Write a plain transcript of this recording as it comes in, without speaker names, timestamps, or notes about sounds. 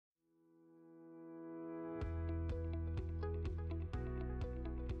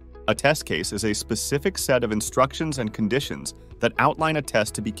A test case is a specific set of instructions and conditions that outline a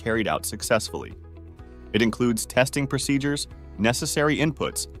test to be carried out successfully. It includes testing procedures, necessary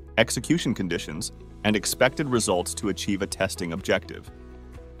inputs, execution conditions, and expected results to achieve a testing objective.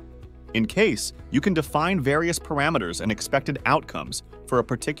 In Qase, you can define various parameters and expected outcomes for a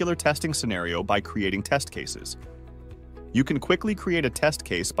particular testing scenario by creating test cases. You can quickly create a test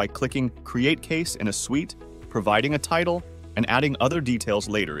case by clicking Create Case in a suite, providing a title, and adding other details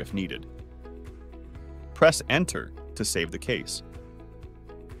later if needed. Press Enter to save the case.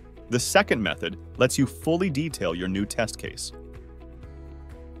 The second method lets you fully detail your new test case.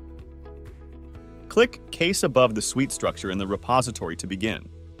 Click Case above the suite structure in the repository to begin.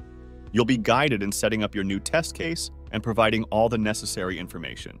 You'll be guided in setting up your new test case and providing all the necessary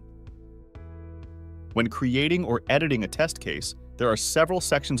information. When creating or editing a test case, there are several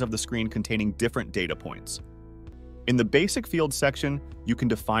sections of the screen containing different data points. In the Basic Fields section, you can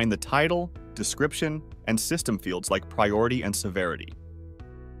define the title, description, and system fields like priority and severity.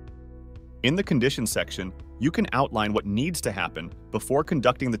 In the Conditions section, you can outline what needs to happen before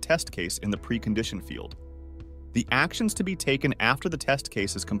conducting the test case in the precondition field. The actions to be taken after the test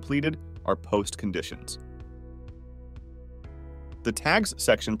case is completed are post-conditions. The Tags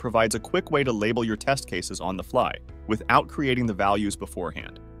section provides a quick way to label your test cases on the fly, without creating the values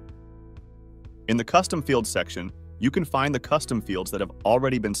beforehand. In the Custom Fields section, you can find the custom fields that have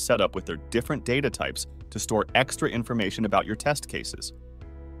already been set up with their different data types to store extra information about your test cases.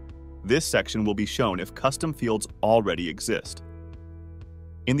 This section will be shown if custom fields already exist.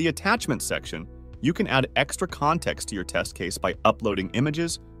 In the Attachments section, you can add extra context to your test case by uploading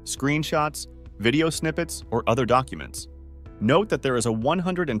images, screenshots, video snippets, or other documents. Note that there is a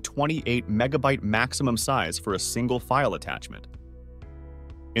 128 megabyte maximum size for a single file attachment.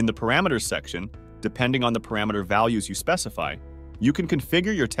 In the Parameters section, depending on the parameter values you specify, you can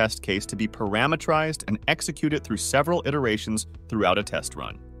configure your test case to be parameterized and execute it through several iterations throughout a test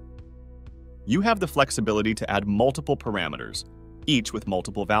run. You have the flexibility to add multiple parameters, each with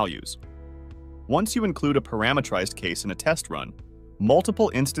multiple values. Once you include a parameterized case in a test run,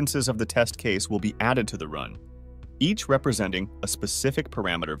 multiple instances of the test case will be added to the run, each representing a specific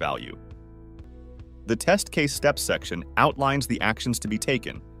parameter value. The Test Case Steps section outlines the actions to be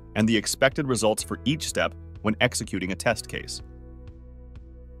taken and the expected results for each step when executing a test case.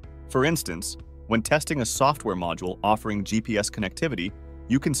 For instance, when testing a software module offering GPS connectivity,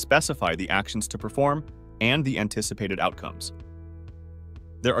 you can specify the actions to perform and the anticipated outcomes.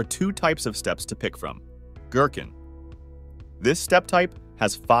 There are two types of steps to pick from. Gherkin. This step type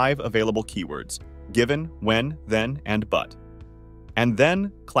has 5 available keywords: given, when, then, and but. And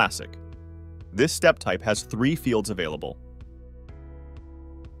then Classic. This step type has 3 fields available.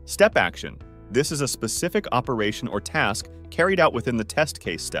 Step Action. This is a specific operation or task carried out within the test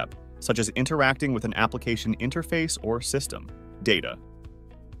case step, such as interacting with an application interface or system, data.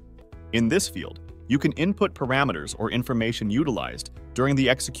 In this field, you can input parameters or information utilized during the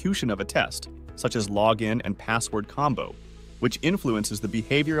execution of a test, such as login and password combo, which influences the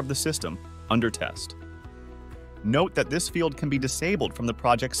behavior of the system under test. Note that this field can be disabled from the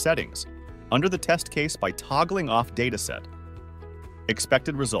project settings under the test case by toggling off Dataset.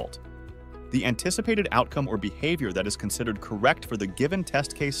 Expected result. The anticipated outcome or behavior that is considered correct for the given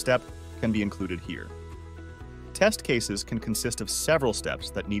test case step can be included here. Test cases can consist of several steps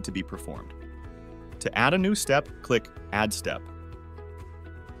that need to be performed. To add a new step, click Add Step.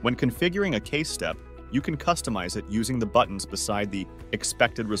 When configuring a case step, you can customize it using the buttons beside the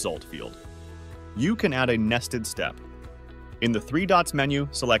Expected Result field. You can add a nested step. In the 3 dots menu,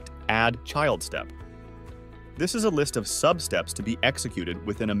 select Add Child Step. This is a list of sub-steps to be executed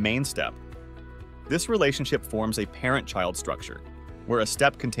within a main step. This relationship forms a parent-child structure, where a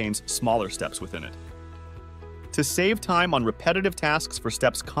step contains smaller steps within it. To save time on repetitive tasks for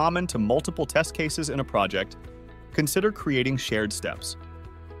steps common to multiple test cases in a project, consider creating shared steps.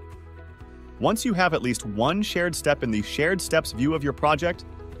 Once you have at least one shared step in the Shared Steps view of your project,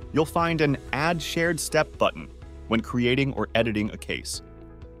 you'll find an Add Shared Step button when creating or editing a case.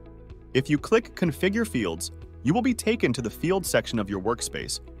 If you click Configure Fields, you will be taken to the Fields section of your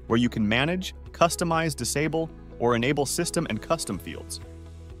workspace, where you can manage, customize, disable, or enable system and custom fields.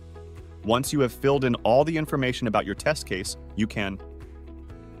 Once you have filled in all the information about your test case, you can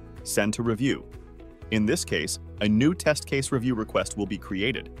send to review. In this case, a new test case review request will be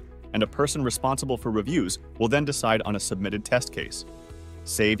created, and a person responsible for reviews will then decide on a submitted test case.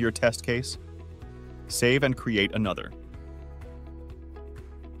 Save your test case. Save and create another.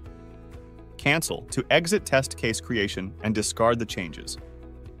 Cancel to exit test case creation and discard the changes.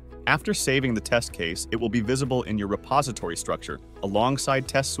 After saving the test case, it will be visible in your repository structure alongside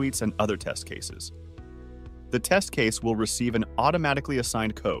test suites and other test cases. The test case will receive an automatically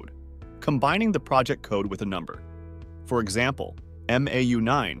assigned code, combining the project code with a number. For example,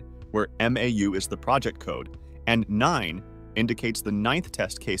 MAU9, where MAU is the project code, and 9 indicates the 9th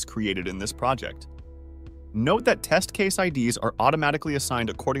test case created in this project. Note that test case IDs are automatically assigned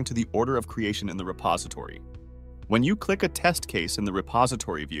according to the order of creation in the repository. When you click a test case in the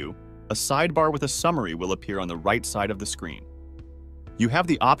repository view, a sidebar with a summary will appear on the right side of the screen. You have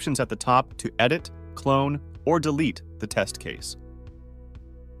the options at the top to edit, clone, or delete the test case.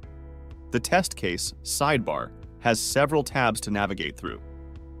 The test case sidebar has several tabs to navigate through.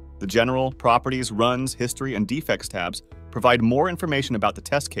 The General, Properties, Runs, History, and Defects tabs provide more information about the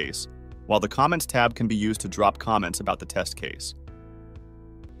test case, while the Comments tab can be used to drop comments about the test case.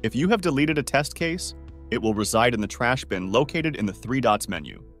 If you have deleted a test case, it will reside in the trash bin located in the 3 dots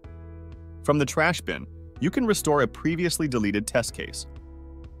menu. From the trash bin, you can restore a previously deleted test case.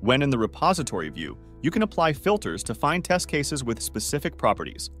 When in the repository view, you can apply filters to find test cases with specific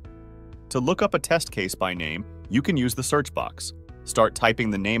properties. To look up a test case by name, you can use the search box. Start typing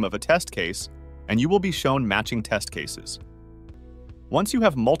the name of a test case, and you will be shown matching test cases. Once you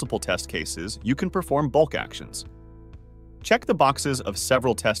have multiple test cases, you can perform bulk actions. Check the boxes of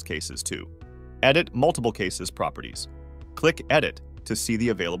several test cases to edit multiple cases properties. Click Edit to see the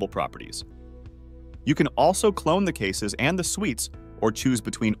available properties. You can also clone the cases and the suites, or choose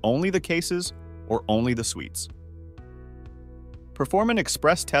between only the cases or only the suites. Perform an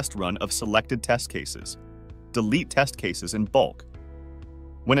express test run of selected test cases. Delete test cases in bulk.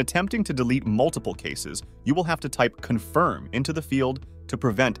 When attempting to delete multiple cases, you will have to type confirm into the field to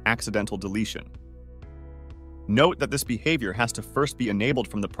prevent accidental deletion. Note that this behavior has to first be enabled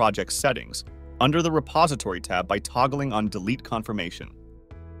from the project's settings under the repository tab by toggling on delete confirmation.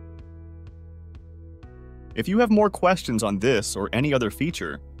 If you have more questions on this or any other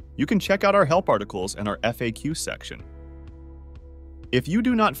feature, you can check out our help articles and our FAQ section. If you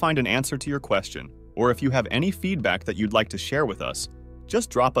do not find an answer to your question, or if you have any feedback that you'd like to share with us, just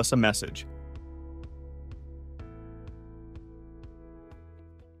drop us a message.